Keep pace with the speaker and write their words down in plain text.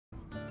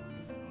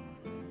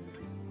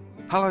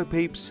Hello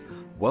peeps,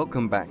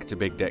 welcome back to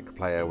Big Deck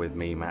Player with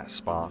me, Matt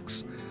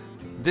Sparks.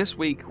 This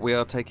week we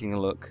are taking a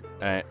look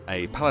at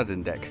a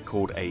Paladin deck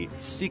called a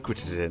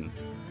Secretadin.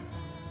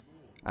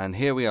 And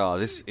here we are,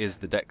 this is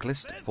the deck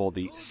list for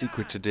the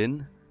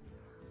Secretadin.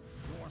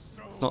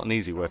 It's not an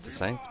easy word to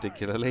say,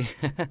 particularly.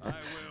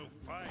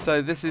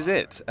 So this is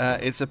it.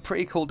 It's a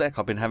pretty cool deck,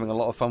 I've been having a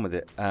lot of fun with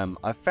it.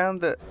 I've found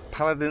that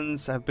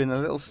Paladins have been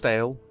a little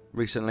stale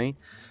recently.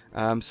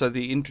 So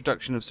the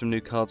introduction of some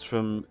new cards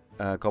from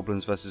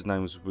Goblins vs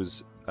Gnomes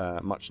was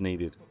much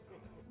needed.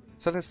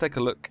 So let's take a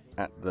look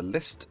at the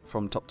list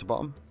from top to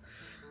bottom.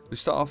 We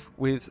start off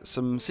with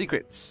some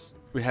secrets.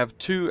 We have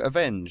 2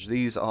 Avenge.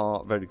 These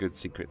are very good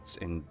secrets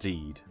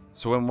indeed.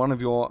 So when one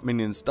of your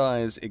minions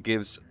dies, it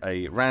gives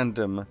a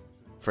random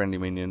friendly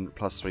minion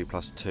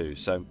 +3/+2.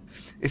 So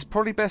it's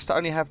probably best to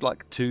only have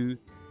like 2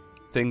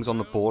 things on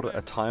the board at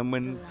a time,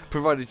 when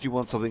provided you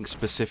want something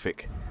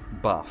specific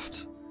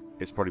buffed.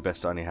 It's probably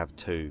best to only have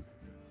 2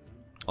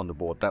 on the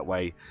board. That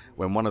way,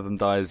 when one of them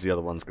dies, the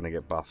other one's going to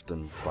get buffed,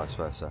 and vice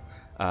versa.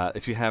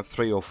 If you have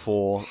 3 or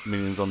 4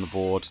 minions on the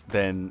board,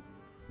 then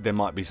there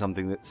might be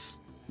something that's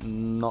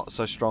not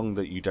so strong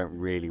that you don't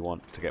really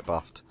want to get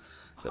buffed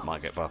that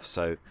might get buffed.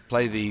 So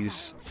play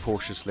these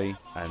cautiously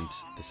and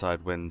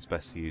decide when's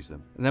best to use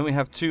them. And then we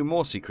have 2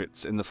 more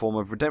secrets in the form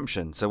of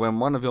redemption. So when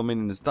one of your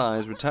minions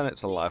dies, return it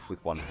to life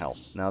with 1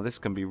 health. Now this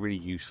can be really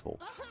useful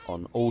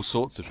on all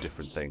sorts of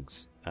different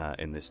things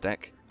in this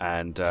deck,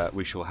 and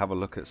we shall have a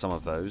look at some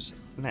of those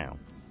now.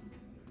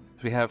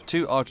 We have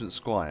 2 Argent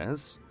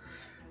Squires.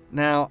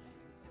 Now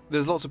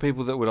there's lots of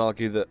people that would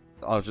argue that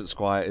Argent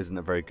Squire isn't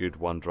a very good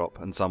 1-drop,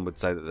 and some would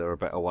say that there are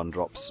better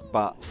 1-drops,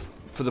 but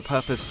for the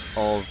purpose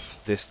of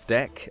this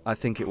deck, I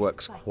think it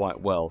works quite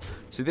well.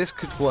 So this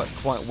could work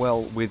quite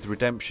well with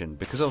Redemption,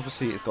 because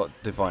obviously it's got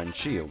Divine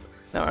Shield.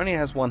 Now it only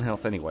has 1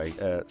 health anyway,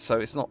 so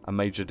it's not a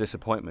major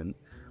disappointment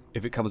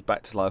if it comes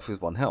back to life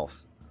with 1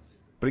 health.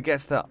 But it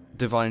gets that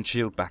Divine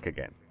Shield back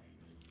again,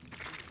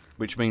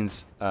 which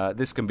means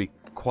this can be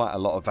quite a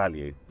lot of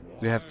value.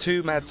 We have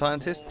 2 Mad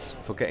Scientists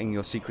for getting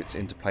your secrets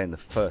into play in the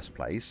first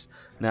place.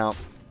 Now,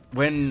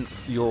 when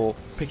you're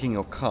picking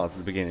your cards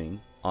at the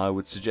beginning, I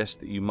would suggest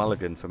that you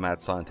mulligan for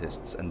Mad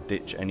Scientists and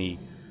ditch any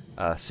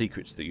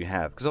secrets that you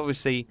have. Because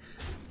obviously,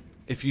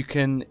 if you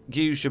can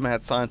use your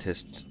Mad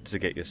Scientist to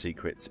get your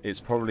secrets,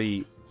 it's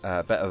probably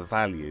better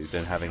value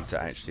than having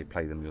to actually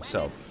play them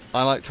yourself.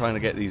 I like trying to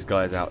get these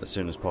guys out as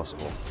soon as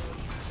possible.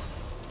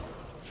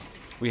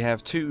 We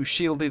have 2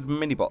 Shielded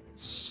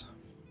Minibots,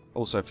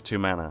 also for 2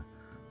 mana.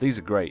 These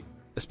are great,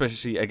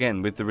 especially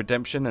again with the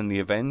Redemption and the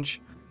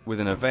Avenge. With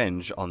an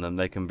Avenge on them,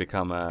 they can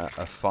become a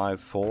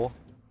 5/4,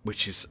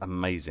 which is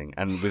amazing.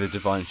 And with a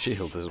Divine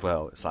Shield as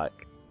well, it's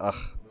like, ugh,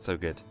 so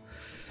good.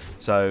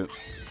 So,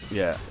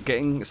 yeah,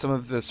 getting some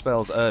of the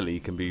spells early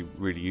can be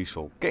really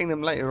useful. Getting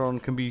them later on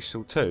can be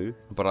useful too,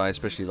 but I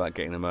especially like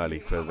getting them early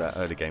for that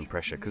early game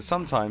pressure. Because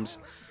sometimes,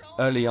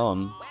 early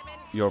on,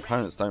 your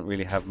opponents don't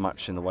really have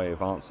much in the way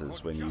of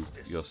answers when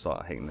you'll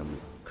start hitting them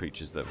with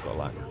creatures that have got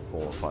like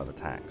 4 or 5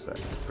 attacks, so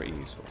it's pretty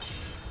useful.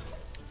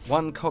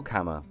 1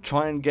 Coghammer.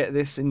 Try and get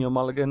this in your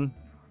mulligan,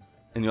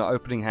 in your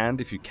opening hand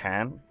if you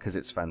can, because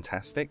it's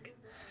fantastic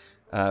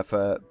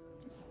for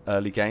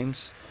early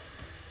games.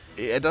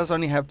 It does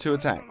only have 2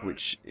 attack,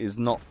 which is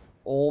not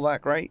all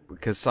that great,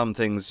 because some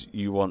things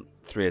you want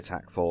 3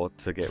 attack for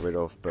to get rid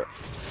of, but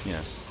you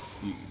know,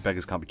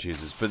 beggars can't be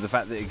choosers. But the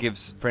fact that it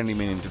gives friendly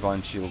minion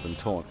Divine Shield and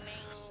Taunt,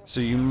 so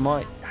you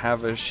might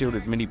have a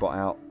shielded minibot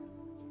out,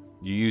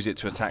 you use it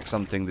to attack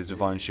something, the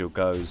Divine Shield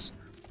goes,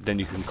 then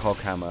you can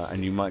Coghammer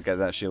and you might get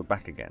that shield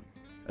back again.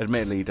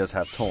 Admittedly he does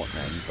have Taunt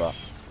then, but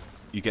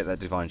you get that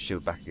Divine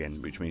Shield back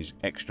again, which means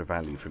extra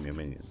value from your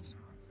minions.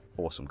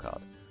 Awesome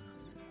card.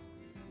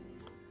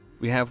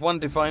 We have 1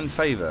 Divine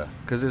Favour,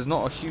 because there's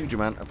not a huge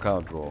amount of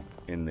card draw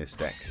in this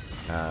deck.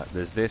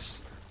 There's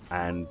this,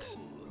 and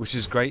which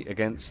is great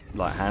against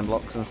like hand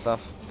locks and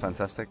stuff,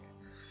 fantastic.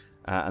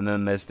 And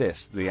then there's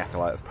this, the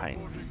Acolyte of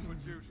Pain.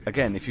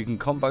 Again, if you can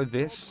combo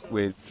this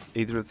with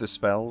either of the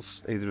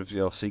spells, either of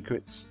your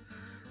secrets,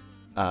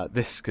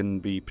 this can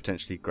be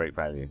potentially great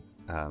value.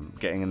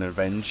 Getting an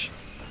Avenge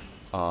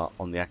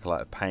on the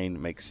Acolyte of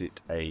Pain makes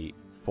it a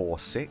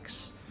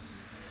 4/6,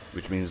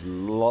 which means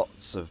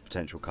lots of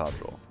potential card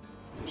draw,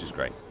 which is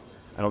great.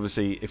 And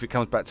obviously, if it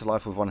comes back to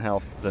life with 1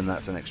 health, then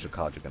that's an extra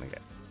card you're going to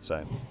get.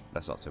 So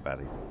that's not too bad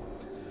either.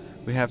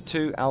 We have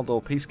 2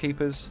 Aldor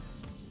Peacekeepers,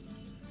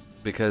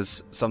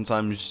 because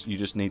sometimes you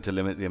just need to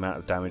limit the amount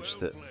of damage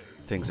that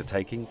things are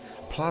taking.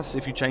 Plus,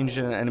 if you change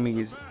an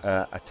enemy's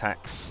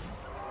attacks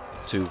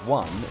to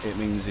 1, it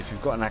means if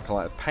you've got an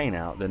Acolyte of Pain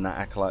out, then that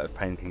Acolyte of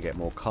Pain can get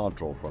more card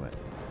draw from it,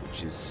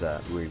 which is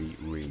really,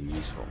 really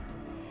useful.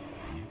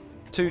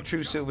 2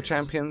 True Silver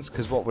Champions,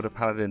 because what would a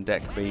Paladin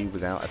deck be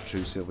without a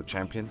True Silver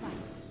Champion?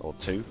 Or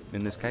 2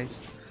 in this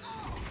case.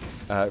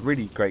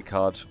 Really great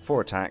card,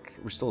 4 attack,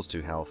 restores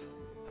 2 health,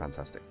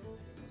 fantastic.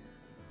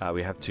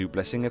 We have 2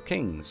 Blessing of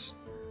Kings.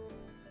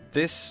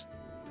 This,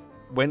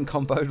 when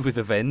comboed with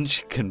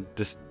Avenge, can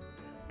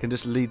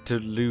just lead to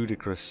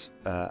ludicrous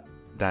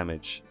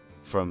damage.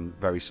 from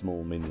very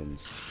small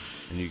minions,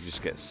 and you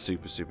just get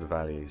super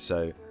value.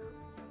 So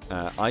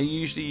I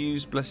usually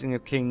use Blessing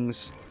of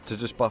Kings to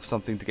just buff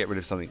something to get rid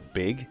of something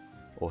big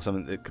or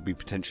something that could be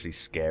potentially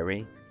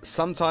scary.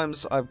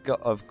 Sometimes I've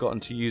gotten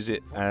to use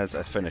it as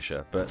a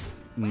finisher, but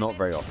not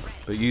very often.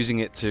 But using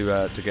it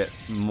to get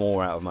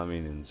more out of my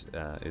minions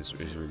is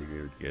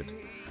really good.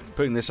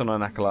 Putting this on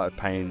an Acolyte of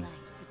Pain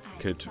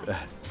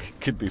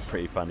could be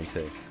pretty funny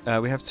too.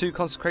 We have 2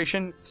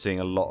 Consecration, seeing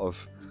a lot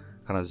of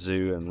kind of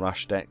Zoo and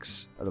Rush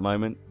decks at the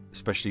moment,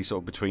 especially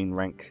sort of between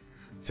rank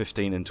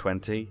 15 and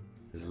 20.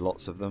 There's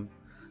lots of them,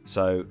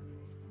 so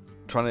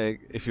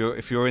if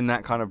you're in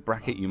that kind of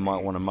bracket, you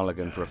might want to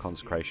mulligan for a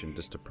Consecration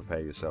just to prepare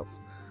yourself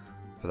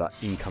for that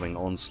incoming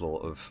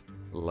onslaught of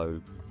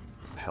low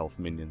health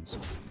minions.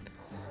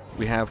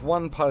 We have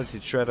 1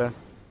 Piloted Shredder.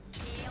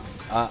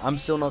 I'm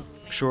still not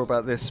sure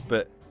about this,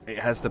 but it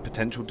has the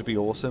potential to be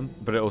awesome,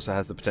 but it also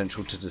has the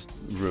potential to just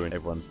ruin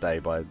everyone's day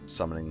by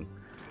summoning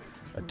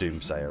a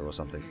Doomsayer or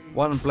something.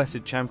 1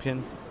 Blessed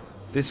Champion.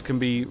 This can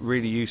be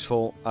really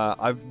useful.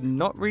 I've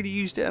not really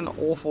used it an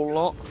awful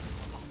lot,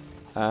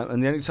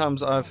 and the only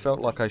times I've felt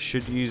like I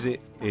should use it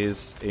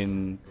is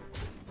in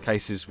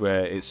cases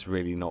where it's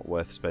really not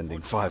worth spending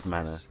 5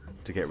 mana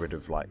to get rid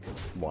of like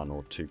 1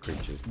 or 2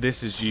 creatures.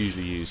 This is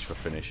usually used for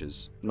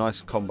finishers.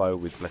 Nice combo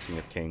with Blessing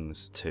of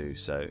Kings too,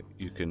 so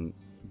you can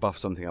buff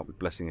something up with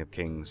Blessing of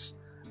Kings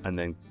and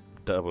then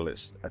double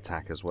its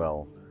attack as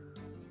well,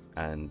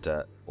 and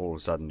all of a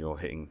sudden you're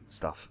hitting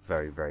stuff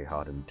very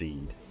hard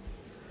indeed.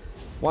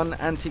 1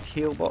 Antique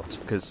Heal Bot,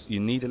 because you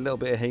need a little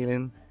bit of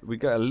healing. We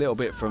get a little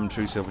bit from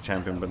True Silver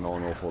Champion, but not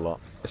an awful lot.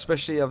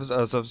 Especially as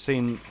I've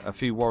seen a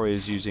few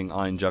warriors using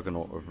Iron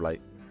Juggernaut of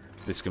late.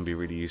 This can be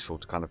really useful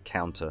to kind of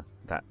counter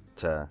that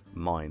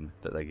mine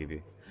that they give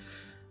you.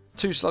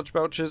 2 Sludge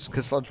Belchers,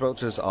 because Sludge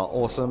Belchers are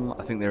awesome.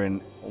 I think they're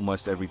in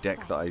almost every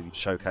deck that I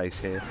showcase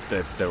here.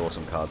 They're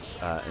awesome cards,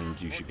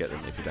 and you should get them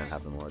if you don't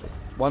have them already.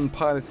 1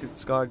 Piloted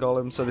Sky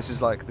Golem, so this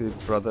is like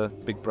the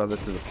big brother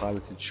to the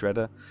Piloted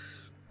Shredder.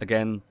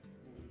 Again,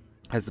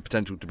 has the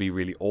potential to be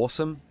really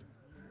awesome,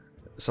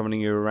 summoning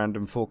you a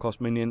random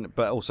 4-cost minion,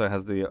 but also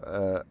has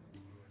the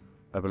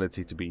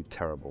ability to be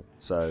terrible.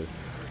 So,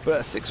 but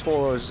a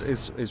 6/4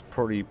 is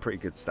probably pretty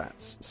good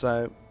stats,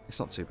 so it's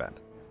not too bad.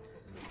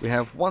 We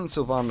have 1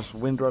 Sylvanas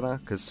Windrunner,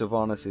 because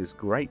Sylvanas is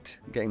great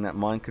getting that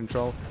mind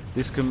control.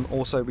 This can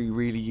also be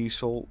really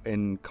useful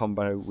in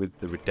combo with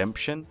the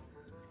Redemption.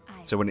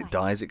 So when it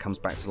dies, it comes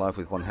back to life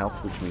with 1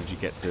 health, which means you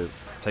get to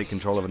take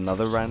control of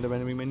another random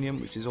enemy minion,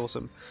 which is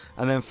awesome.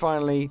 And then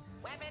finally,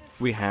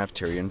 we have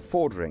Tyrion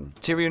Fordring.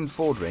 Tyrion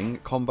Fordring,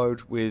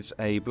 comboed with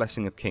a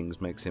Blessing of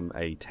Kings, makes him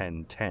a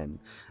 10/10.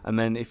 And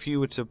then if you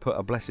were to put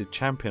a Blessed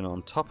Champion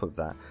on top of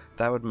that,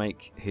 that would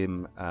make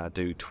him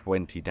do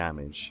 20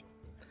 damage.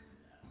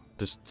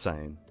 Just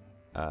saying,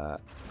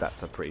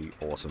 that's a pretty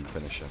awesome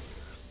finisher.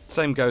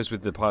 Same goes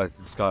with the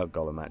Piloted Sky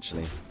Golem,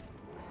 actually.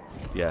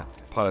 Yeah,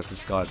 Piloted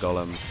Sky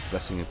Golem,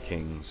 Blessing of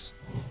Kings.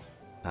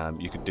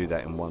 You could do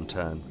that in 1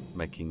 turn,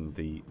 making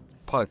the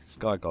Piloted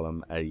Sky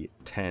Golem a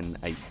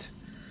 10/8.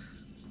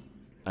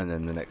 And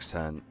then the next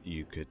turn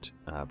you could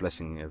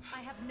Blessing of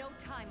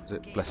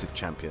Blessed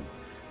Champion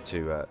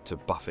to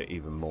buff it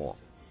even more.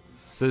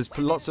 So there's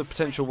lots of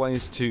potential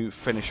ways to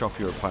finish off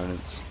your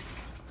opponents.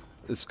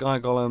 The Sky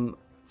Golem,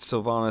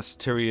 Sylvanas,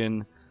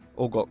 Tyrion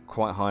all got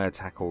quite high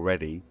attack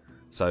already,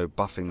 so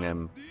buffing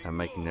them and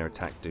making their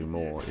attack do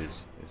more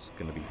is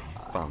going to be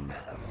fun.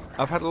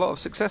 I've had a lot of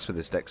success with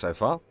this deck so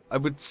far. I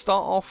would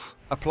start off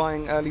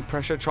applying early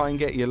pressure, try and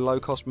get your low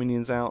cost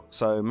minions out,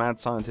 so Mad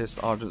Scientist,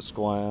 Argent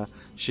Squire,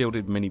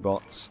 Shielded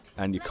Minibots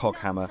and your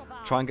Coghammer.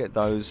 Try and get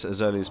those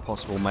as early as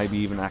possible, maybe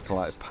even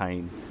Acolyte of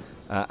Pain.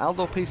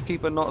 Aldor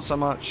Peacekeeper not so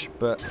much,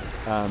 but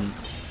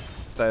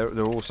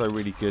they're also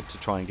really good to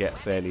try and get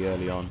fairly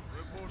early on.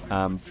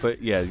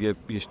 But yeah, you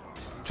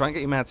try and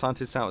get your Mad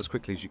Scientists out as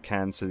quickly as you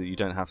can so that you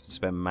don't have to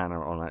spend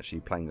mana on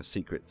actually playing your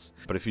secrets.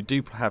 But if you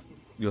do have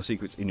your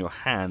secrets in your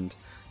hand,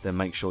 then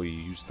make sure you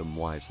use them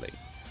wisely.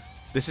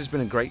 This has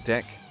been a great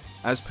deck.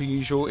 As per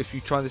usual, if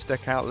you try this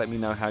deck out, let me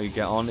know how you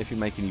get on. If you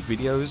make any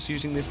videos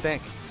using this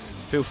deck,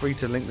 feel free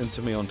to link them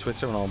to me on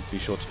Twitter and I'll be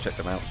sure to check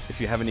them out. If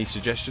you have any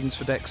suggestions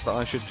for decks that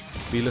I should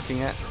be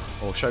looking at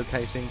or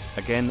showcasing,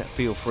 again,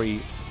 feel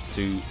free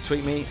to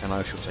tweet me and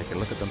I shall take a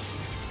look at them.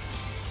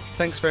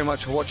 Thanks very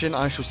much for watching.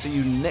 I shall see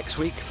you next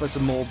week for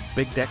some more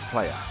Big Deck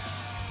Playa.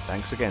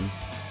 Thanks again.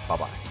 Bye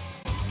bye.